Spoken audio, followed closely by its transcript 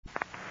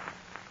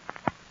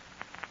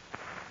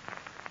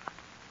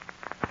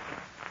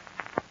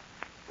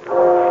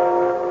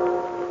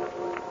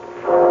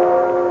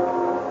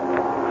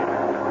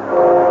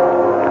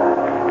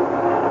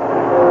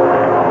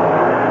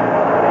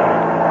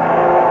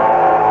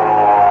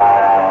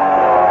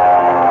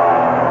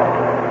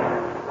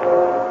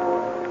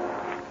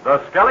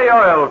Skelly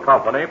Oil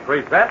Company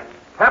presents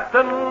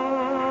Captain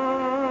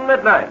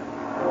Midnight.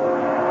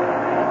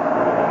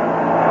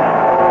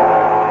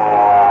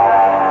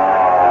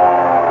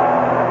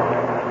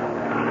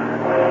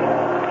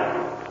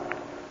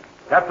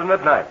 Captain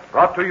Midnight,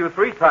 brought to you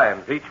 3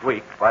 times each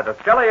week by the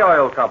Skelly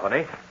Oil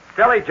Company,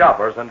 Skelly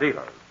Jobbers and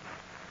Dealers.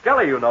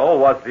 Skelly, you know,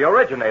 was the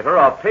originator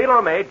of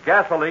tailor-made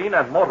gasoline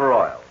and motor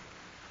oil.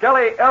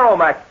 Skelly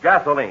Aromax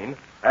gasoline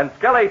and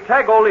Skelly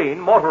Tagoline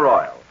motor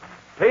oil.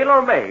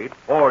 Tailor-made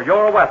for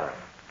your weather.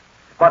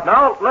 But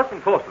now, listen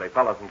closely,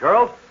 fellas and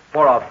girls,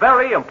 for a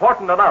very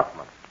important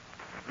announcement.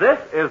 This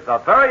is the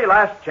very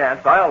last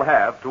chance I'll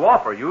have to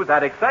offer you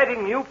that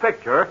exciting new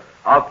picture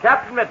of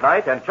Captain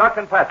Midnight and Chuck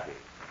and Patsy.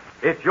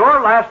 It's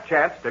your last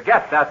chance to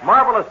get that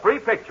marvelous free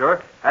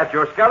picture at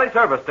your Skelly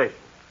service station.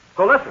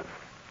 So listen,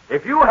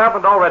 if you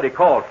haven't already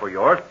called for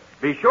yours,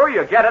 be sure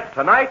you get it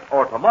tonight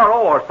or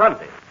tomorrow or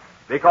Sunday.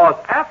 Because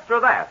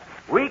after that,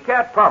 we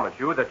can't promise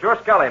you that your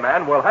Skelly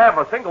man will have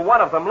a single one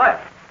of them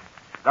left.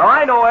 Now,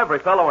 I know every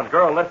fellow and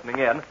girl listening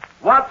in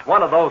wants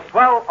one of those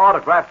swell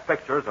autographed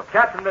pictures of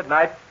Captain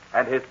Midnight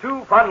and his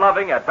 2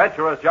 fun-loving,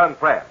 adventurous young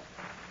friends.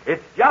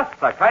 It's just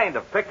the kind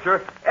of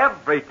picture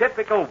every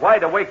typical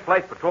wide-awake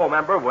flight patrol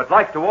member would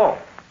like to own.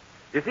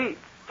 You see,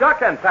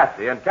 Chuck and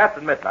Patsy and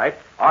Captain Midnight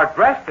are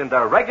dressed in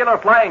their regular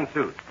flying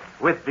suits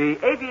with the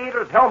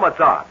aviators' helmets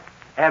on,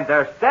 and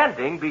they're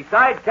standing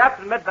beside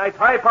Captain Midnight's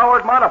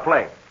high-powered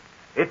monoplane.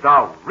 It's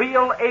a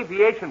real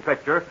aviation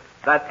picture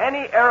that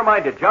any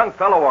air-minded young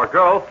fellow or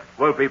girl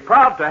will be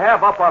proud to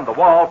have up on the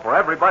wall for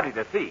everybody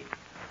to see.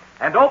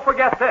 And don't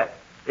forget this,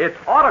 it's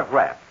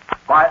autographed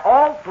by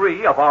all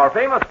 3 of our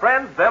famous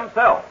friends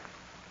themselves,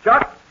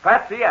 Chuck,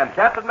 Patsy, and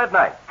Captain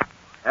Midnight.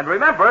 And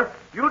remember,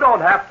 you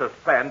don't have to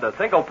spend a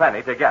single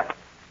penny to get it.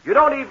 You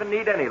don't even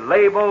need any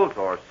labels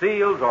or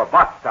seals or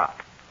box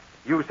tops.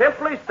 You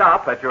simply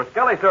stop at your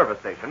Skelly service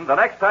station the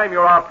next time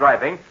you're out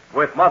driving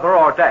with Mother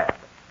or Dad.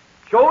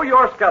 Show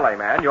your Skelly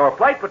man your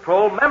Flight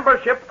Patrol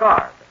membership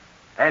card,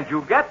 and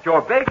you get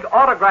your big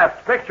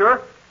autographed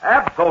picture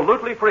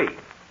absolutely free.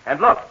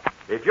 And look,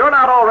 if you're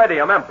not already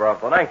a member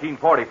of the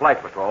 1940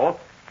 Flight Patrol,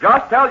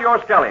 just tell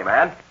your Skelly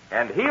man,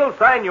 and he'll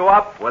sign you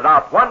up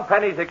without 1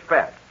 penny's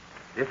expense.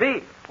 You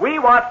see, we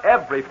want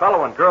every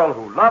fellow and girl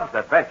who loves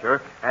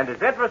adventure and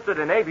is interested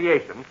in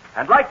aviation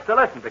and likes to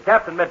listen to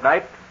Captain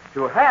Midnight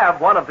to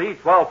have one of these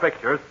swell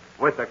pictures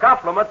with the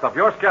compliments of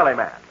your Skelly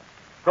man.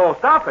 So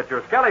stop at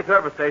your Skelly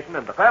service station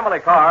in the family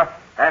car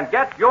and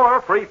get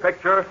your free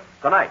picture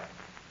tonight.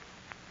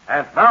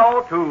 And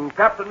now to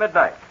Captain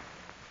Midnight.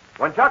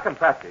 When Chuck and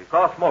Patsy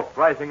saw smoke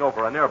rising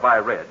over a nearby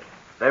ridge,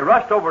 they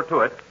rushed over to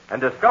it and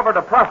discovered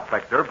a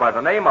prospector by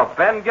the name of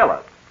Ben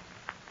Gillis.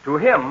 To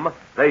him,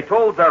 they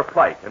told their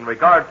plight in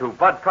regard to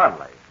Bud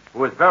Conley,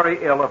 who is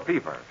very ill of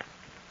fever.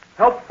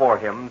 Help for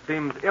him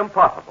seems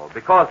impossible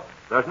because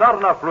there's not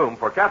enough room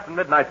for Captain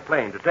Midnight's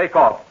plane to take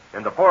off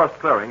in the forest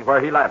clearing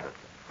where he landed.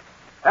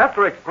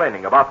 After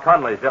explaining about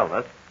Conley's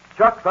illness,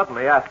 Chuck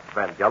suddenly asks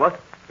Ben Gillis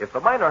if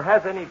the miner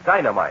has any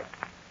dynamite.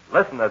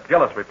 Listen as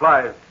Gillis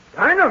replies,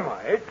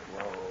 Dynamite?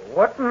 Well,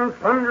 what in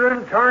thunder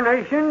and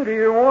tarnation do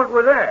you want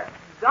with that?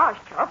 Gosh,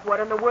 Chuck, what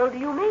in the world do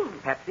you mean?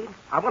 Patsy,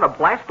 I want to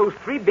blast those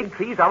 3 big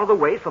trees out of the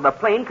way so the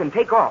plane can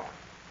take off.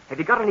 Have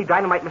you got any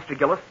dynamite, Mr.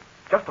 Gillis?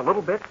 Just a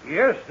little bit?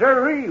 Yes,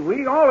 sirree.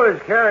 We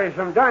always carry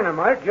some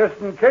dynamite just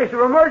in case of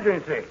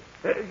emergency.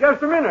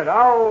 Just a minute.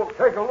 I'll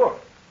take a look.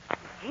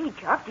 Gee,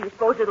 Chuck, do you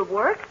suppose it'll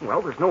work? Well,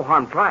 there's no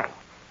harm trying.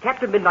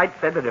 Captain Midnight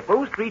said that if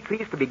those 3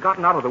 trees could be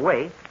gotten out of the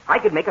way, I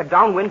could make a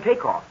downwind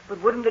takeoff.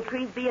 But wouldn't the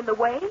trees be in the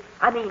way?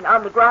 I mean,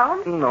 on the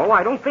ground? No,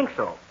 I don't think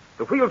so.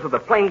 The wheels of the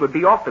plane would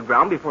be off the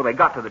ground before they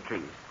got to the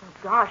trees. Oh,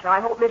 gosh, I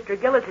hope Mr.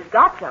 Gillis has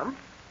got some.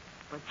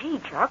 But gee,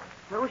 Chuck,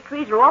 those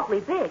trees are awfully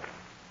big.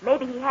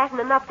 Maybe he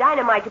hasn't enough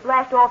dynamite to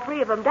blast all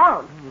 3 of them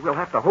down. We'll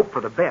have to hope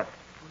for the best.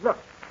 Look,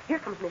 here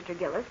comes Mr.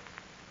 Gillis.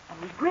 And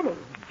he's grinning.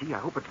 Gee, I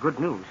hope it's good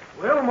news.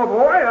 Well, my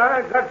boy,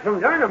 I got some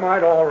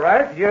dynamite all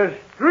right. Just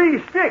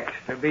 3 sticks,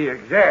 to be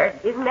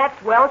exact. Isn't that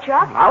swell,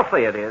 Chuck? I'll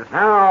say it is.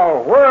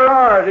 Now, where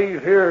are these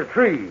here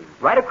trees?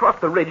 Right across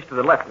the ridge to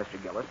the left,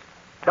 Mr. Gillis.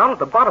 Down at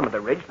the bottom of the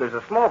ridge, there's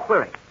a small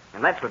clearing,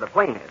 and that's where the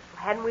plane is.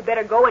 Hadn't we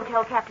better go and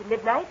tell Captain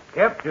Midnight?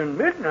 Captain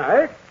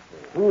Midnight?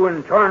 Who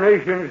in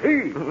tarnation's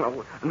he?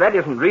 Well, that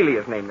isn't really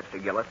his name,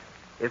 Mr. Gillis.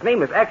 His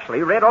name is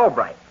actually Red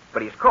Albright,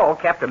 but he's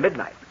called Captain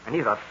Midnight, and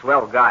he's a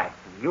swell guy.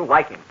 You'll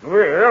like him.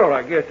 Well,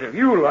 I guess if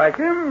you like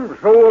him,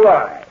 so will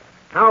I.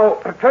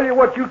 Now, I'll tell you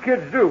what you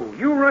kids do.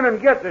 You run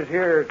and get this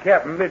here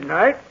Captain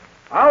Midnight.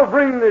 I'll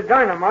bring the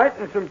dynamite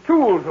and some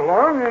tools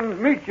along and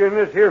meet you in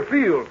this here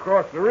field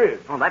across the ridge.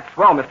 Oh, that's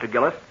swell, Mr.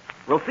 Gillis.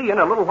 We'll see you in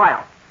a little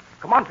while.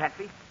 Come on,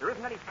 Patsy. There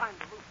isn't any time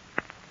to lose.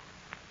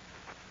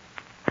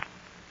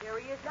 There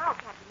he is now,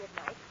 Captain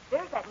Midnight.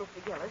 There's that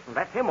Mr. Gillis. Well,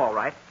 that's him, all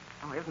right.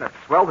 Oh, isn't it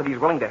swell that he's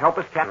willing to help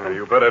us, Captain?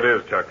 You bet it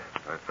is, Chuck.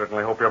 I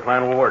certainly hope your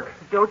plan will work.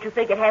 Don't you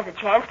think it has a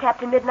chance,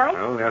 Captain Midnight?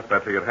 Well, yes,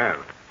 Betsy, it has.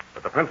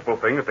 But the principal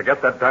thing is to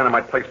get that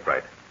dynamite placed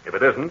right. If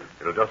it isn't,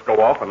 it'll just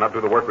go off and not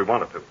do the work we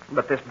want it to.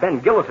 But this Ben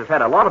Gillis has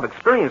had a lot of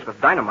experience with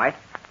dynamite.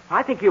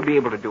 I think he'll be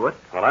able to do it.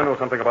 Well, I know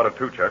something about it,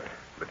 too, Chuck.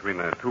 Between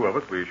the two of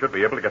us, we should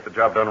be able to get the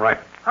job done right.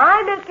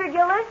 Hi, Mr.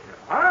 Gillis.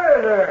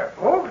 Hi there,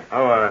 folks.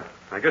 Oh,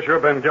 I guess you're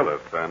Ben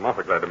Gillis. I'm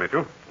awfully glad to meet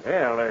you.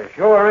 Well, there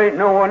sure ain't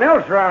no one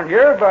else around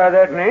here by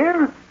that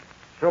name.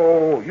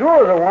 So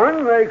you're the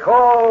one they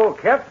call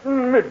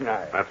Captain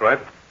Midnight. That's right.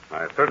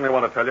 I certainly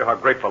want to tell you how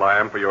grateful I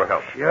am for your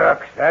help.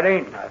 Shucks, that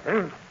ain't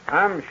nothing.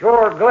 I'm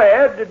sure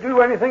glad to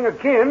do anything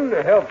akin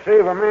to help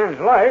save a man's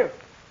life.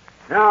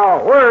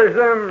 Now, where's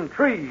them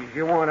trees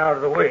you want out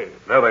of the way?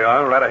 There they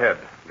are, right ahead,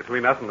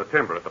 between us and the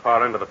timber at the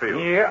far end of the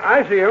field. Yeah,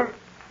 I see 'em.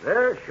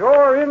 They're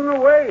sure in the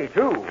way,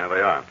 too. Yeah,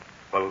 they are.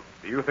 Well,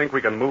 do you think we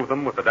can move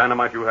them with the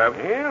dynamite you have?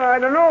 Well, I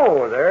don't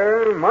know.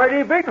 They're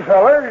mighty big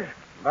fellers,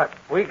 but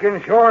we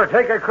can sure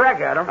take a crack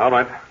at 'em. All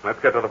right,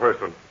 let's get to the first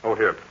one. Oh,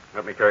 here,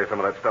 let me carry some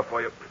of that stuff for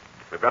you.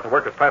 We've got to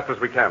work as fast as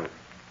we can.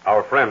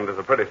 Our friend is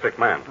a pretty sick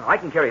man. I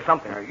can carry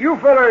something. You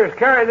fellers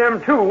carry them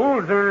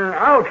tools, and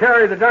I'll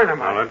carry the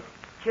dynamite. All right.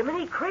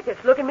 Jiminy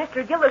crickets, look at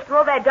Mr. Gillis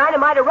throw that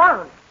dynamite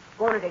around.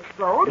 Won't it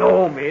explode?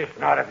 No, miss,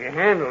 not if you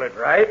handle it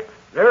right.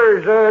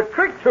 There's a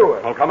trick to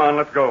it. Well, come on,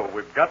 let's go.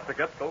 We've got to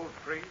get those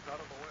trees out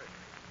of the way.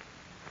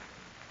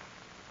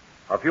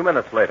 A few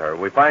minutes later,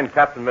 we find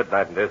Captain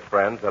Midnight and his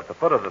friends at the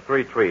foot of the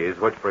 3 trees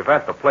which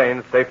prevent the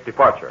plane's safe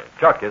departure.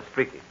 Chuck is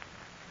speaking.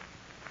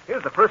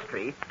 Here's the first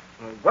tree.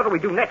 What do we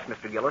do next,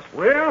 Mr. Gillis?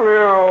 Well,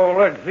 now,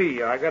 let's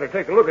see. I got to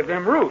take a look at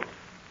them roots.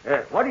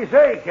 What do you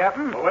say,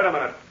 Captain? Well, wait a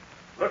minute.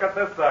 Look at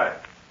this side.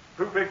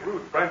 2 big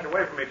roots branch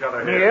away from each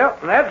other here. Yeah,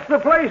 that's the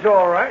place,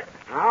 all right.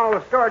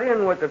 I'll start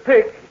in with the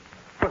pick.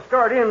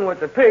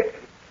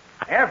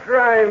 After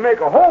I make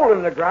a hole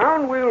in the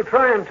ground, we'll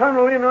try and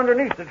tunnel in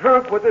underneath the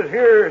trunk with this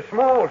here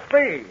small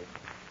spade.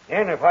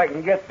 And if I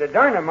can get the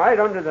dynamite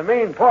under the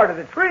main part of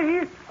the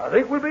tree, I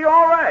think we'll be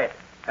all right.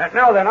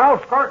 Now then,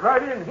 I'll start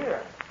right in here.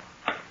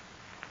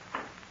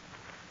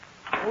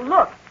 Oh,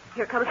 look,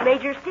 here comes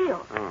Major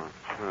Steele.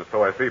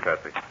 So I see,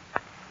 Patsy.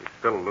 He's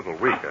still a little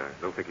weak. I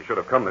don't think he should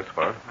have come this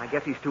far. I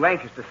guess he's too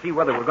anxious to see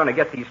whether we're going to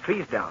get these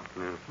trees down.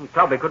 He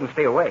probably couldn't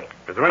stay away.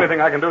 Is there anything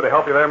I can do to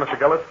help you there, Mr.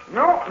 Gillis?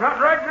 No, not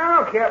right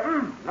now,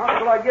 Captain. Not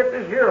till I get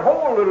this here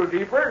hole a little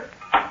deeper.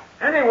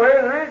 Anyway,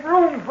 there ain't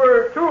room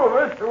for 2 of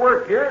us to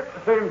work here at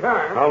the same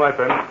time. All right,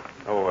 then.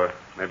 Oh,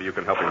 maybe you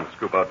can help him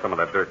scoop out some of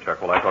that dirt,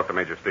 Chuck, while I talk to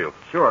Major Steele.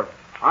 Sure.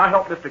 I'll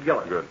help Mr.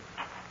 Gillis. Good.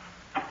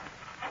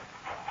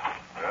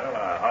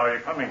 Well, how are you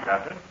coming,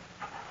 Captain?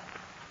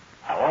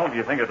 How long do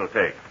you think it'll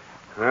take?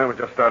 Well, we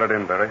just started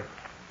in, Barry.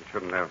 You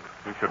shouldn't have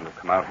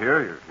come out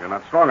here. You're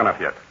not strong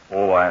enough yet.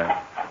 Oh,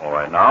 all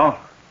right now.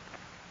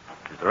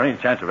 Is there any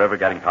chance of ever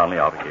getting Conley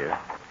out of here?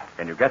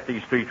 Can you get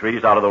these 3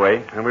 trees out of the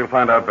way? And we'll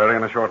find out, Barry,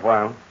 in a short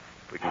while.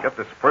 If we can get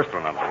this first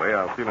one out of the way,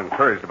 I'll feel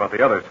encouraged about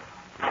the others.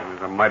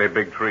 These are mighty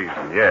big trees.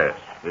 Yes,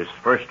 this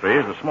first tree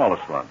is the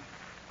smallest one.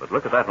 But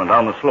look at that one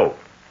down the slope.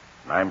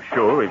 And I'm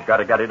sure we've got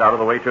to get it out of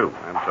the way, too.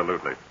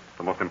 Absolutely. It's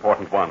the most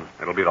important one.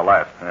 It'll be the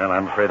last. And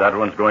I'm afraid that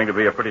one's going to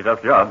be a pretty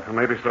tough job.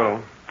 Maybe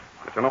so.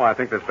 But you know, I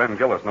think this Ben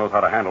Gillis knows how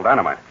to handle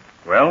dynamite.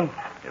 Well,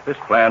 if this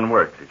plan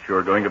works, it's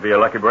sure going to be a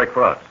lucky break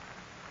for us.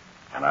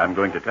 And I'm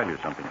going to tell you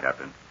something,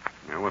 Captain.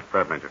 Yeah, what's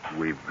that, Major?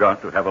 We've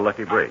got to have a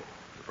lucky break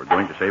if we're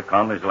going to save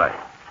Conley's life.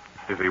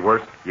 Is he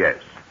worse? Yes,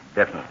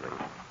 definitely.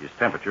 His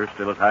temperature's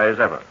still as high as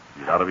ever.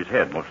 He's out of his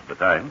head most of the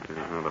time.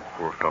 Yeah, the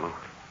poor fellow.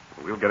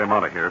 We'll get him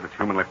out of here if it's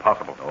humanly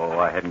possible. Oh,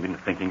 I hadn't been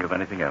thinking of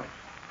anything else.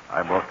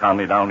 I brought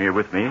Conley down here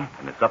with me,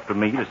 and it's up to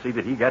me to see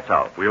that he gets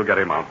out. We'll get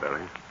him out,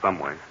 Barry. Some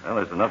way. Well,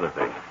 there's another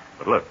thing.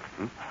 But look,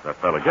 that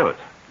fellow Gillis.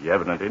 He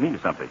evidently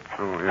needs something.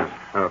 Oh,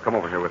 yes. Come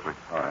over here with me.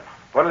 All right.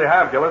 What'll you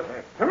have, Gillis?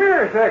 Come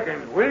here a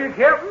second, will you,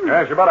 Captain?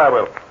 Yes, you bet I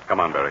will.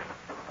 Come on, Barry.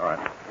 All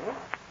right.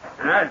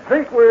 I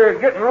think we're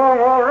getting along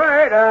all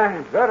right.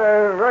 I got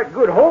a right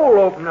good hole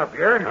open up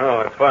here.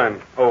 Oh, that's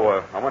fine.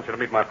 Oh, I want you to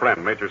meet my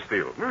friend, Major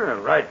Steele.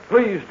 Right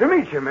pleased to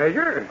meet you,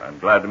 Major. I'm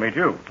glad to meet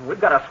you. We've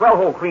got a swell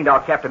hole cleaned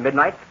out, Captain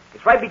Midnight.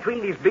 It's right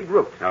between these big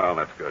roots. Oh,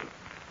 that's good.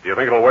 Do you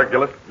think it'll work,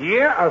 Gillis?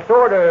 Yeah, I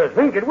sort of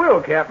think it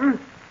will, Captain.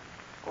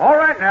 All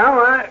right, now,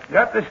 I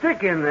got the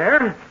stick in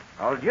there.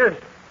 I'll just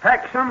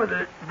pack some of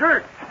the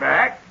dirt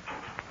back.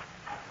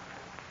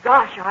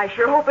 Gosh, I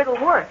sure hope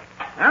it'll work.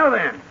 Now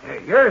then,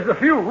 here's the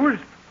fuse.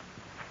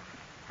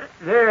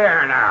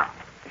 There now.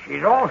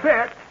 She's all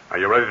set. Are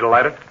you ready to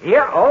light it?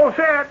 Yeah, all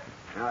set.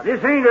 Now,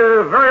 this ain't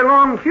a very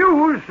long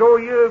fuse, so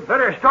you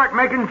better start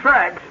making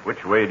tracks.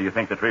 Which way do you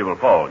think the tree will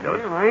fall,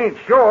 Gillis? Well, I ain't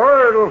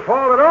sure it'll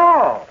fall at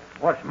all.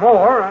 What's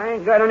more, I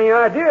ain't got any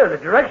idea the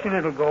direction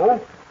it'll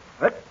go.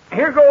 But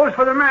here goes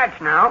for the match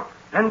now.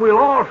 Then we'll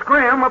all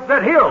scram up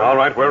that hill. All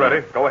right, we're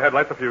ready. Go ahead,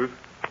 light the fuse.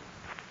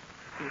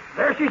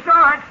 There she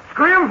starts.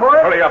 Scram for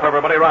it. Hurry up,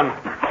 everybody, run.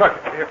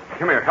 Chuck, here,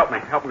 come here. Help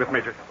me with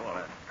Major. All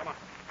right. Come on.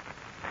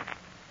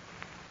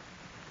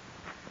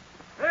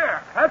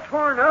 There, that's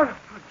far enough.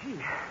 Oh, gee,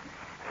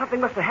 something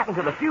must have happened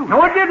to the fuse.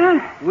 No, it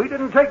didn't. We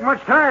didn't take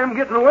much time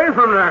getting away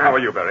from there. How are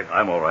you, Barry?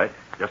 I'm all right.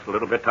 Just a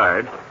little bit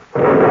tired.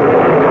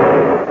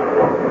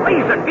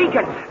 Blaze and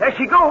beacons. There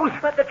she goes.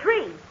 But the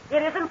tree,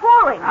 it isn't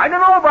falling. I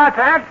don't know about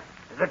that.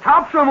 The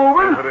tops are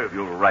moving. Yes, it is.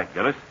 You're right,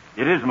 Gillis.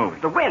 It is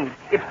moving. The wind,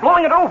 it's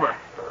blowing it over.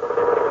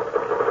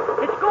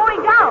 It's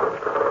going down.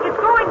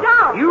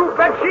 You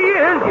bet she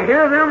is. You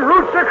hear them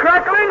roots are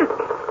crackling?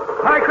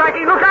 Hi,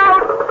 Cracky, look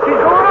out. She's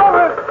going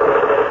over.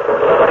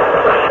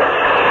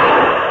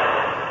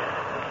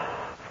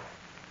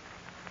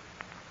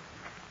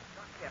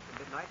 Captain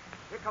Midnight,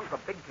 here comes a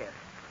big test.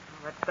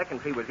 Well, that second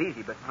tree was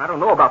easy, but I don't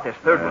know about this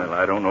third one. Well,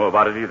 I don't know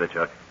about it either,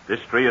 Chuck. This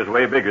tree is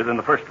way bigger than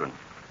the first one.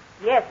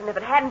 Yes, and if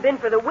it hadn't been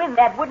for the wind,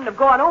 that wouldn't have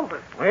gone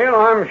over. Well,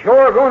 I'm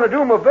sure going to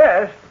do my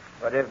best.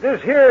 But if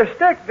this here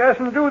stick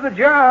doesn't do the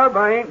job,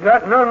 I ain't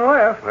got none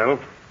left. Well,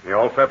 you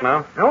all set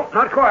now? No,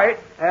 not quite.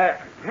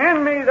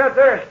 Hand me that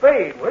there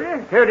spade, will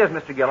you? Here it is,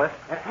 Mr. Gillis.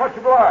 Much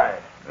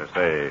obliged.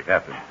 Say,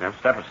 Captain,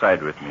 step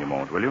aside with me a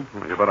moment, will you?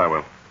 You bet I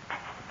will.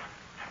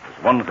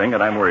 There's one thing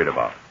that I'm worried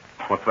about.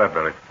 What's that,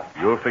 Billy?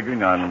 You're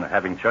figuring on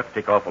having Chuck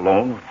take off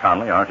alone with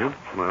Conley, aren't you?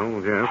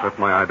 Well, yes, that's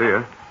my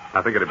idea.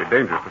 I think it'd be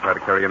dangerous to try to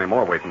carry any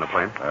more weight in the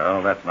plane.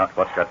 Well, that's not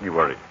what's got me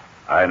worried.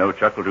 I know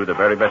Chuck will do the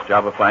very best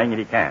job of flying that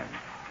he can.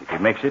 If he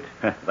makes it,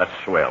 that's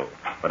swell.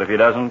 But if he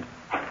doesn't,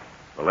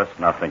 well, let's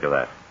not think of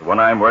that. The one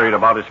I'm worried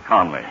about is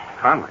Conley.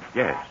 Conley?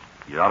 Yes.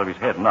 He's out of his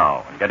head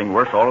now and getting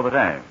worse all of the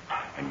time.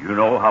 And you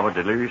know how a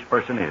delirious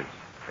person is.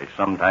 They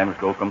sometimes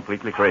go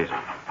completely crazy.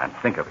 And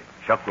think of it.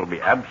 Chuck will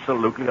be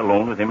absolutely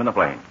alone with him in the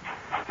plane.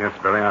 Yes,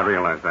 Billy, I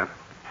realize that.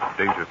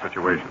 Dangerous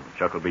situation.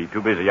 Chuck will be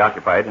too busy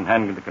occupied in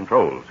handling the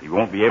controls. He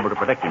won't be able to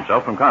protect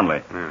himself from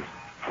Conley. Yes.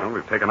 Well,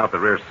 we've taken out the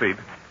rear seat.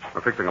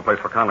 We're fixing a place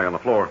for Conley on the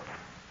floor.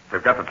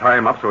 We've got to tie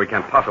him up so he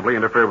can't possibly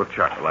interfere with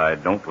Chuck. Well, I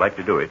don't like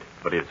to do it,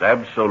 but it's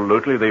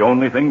absolutely the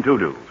only thing to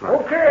do.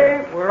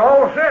 Okay, we're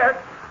all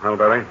set. Well,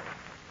 Billy,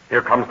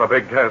 here comes the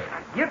big test.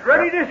 Get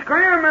ready to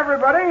scram,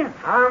 everybody.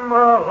 I'm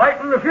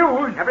lighting the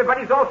fuse.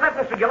 Everybody's all set,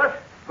 Mr. Gillis.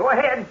 Go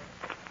ahead.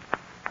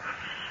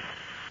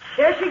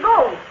 There she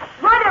goes.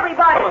 Run,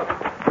 everybody.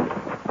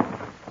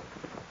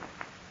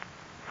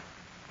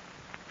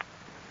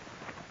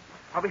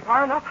 Are we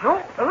far enough?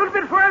 No, a little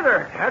bit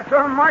further. That's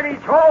a mighty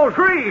tall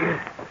tree.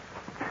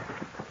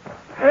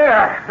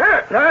 There,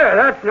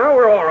 that's now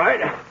we're all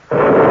right.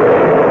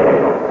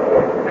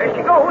 There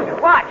she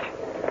goes. Watch.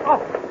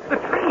 Oh, the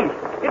tree.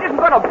 It isn't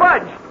going to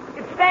budge.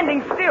 It's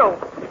standing still.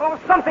 Oh,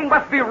 something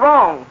must be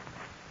wrong.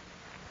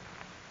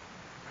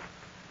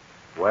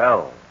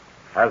 Well,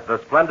 has the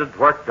splendid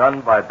work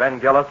done by Ben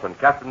Gillis and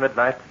Captain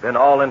Midnight been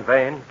all in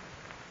vain?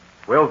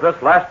 Will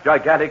this last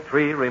gigantic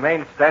tree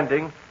remain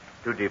standing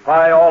to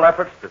defy all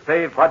efforts to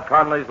save Bud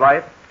Conley's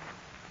life?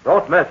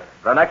 Don't miss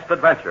the next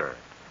adventure.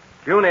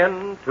 Tune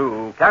in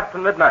to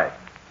Captain Midnight.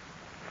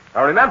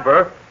 Now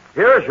remember,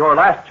 here's your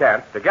last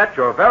chance to get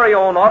your very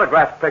own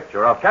autographed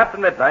picture of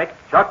Captain Midnight,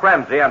 Chuck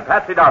Ramsey, and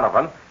Patsy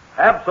Donovan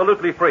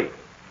absolutely free.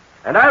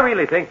 And I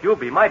really think you'll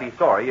be mighty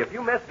sorry if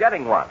you miss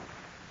getting one,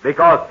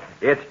 because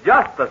it's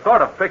just the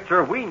sort of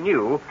picture we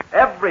knew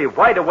every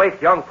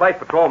wide-awake young Flight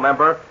Patrol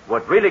member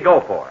would really go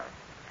for.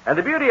 And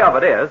the beauty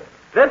of it is,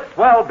 this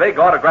swell big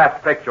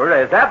autographed picture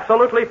is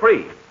absolutely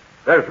free.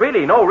 There's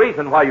really no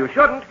reason why you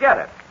shouldn't get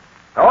it.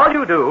 Now, all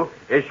you do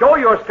is show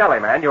your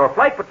Skelly man your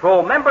Flight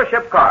Patrol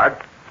membership card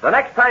the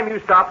next time you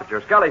stop at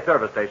your Skelly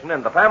service station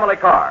in the family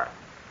car.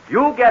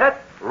 You'll get it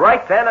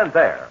right then and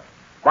there.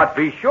 But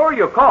be sure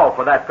you call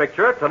for that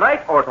picture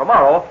tonight or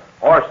tomorrow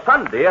or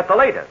Sunday at the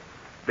latest,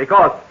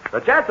 because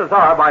the chances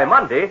are by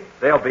Monday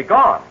they'll be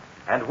gone,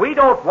 and we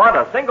don't want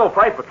a single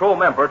Flight Patrol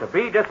member to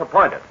be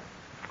disappointed.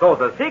 So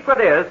the secret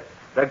is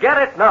to get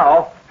it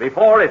now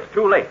before it's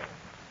too late.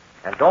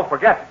 And don't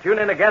forget to tune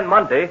in again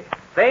Monday,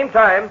 same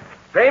time,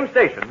 same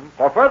station,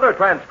 for further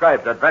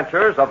transcribed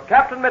adventures of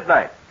Captain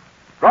Midnight.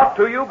 Brought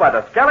to you by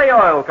the Skelly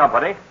Oil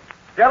Company,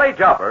 Skelly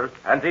Jobbers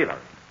and Dealers.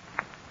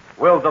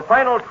 Will the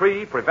final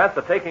tree prevent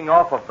the taking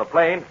off of the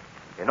plane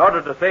in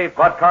order to save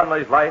Bud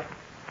Conley's life?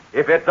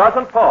 If it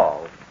doesn't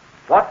fall,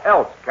 what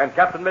else can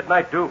Captain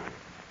Midnight do?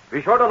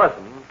 Be sure to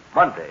listen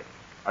Monday.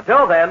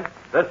 Until then,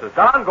 this is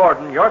Don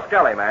Gordon, your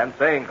Skelly man,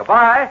 saying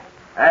goodbye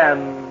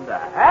and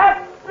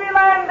happy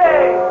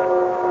landing!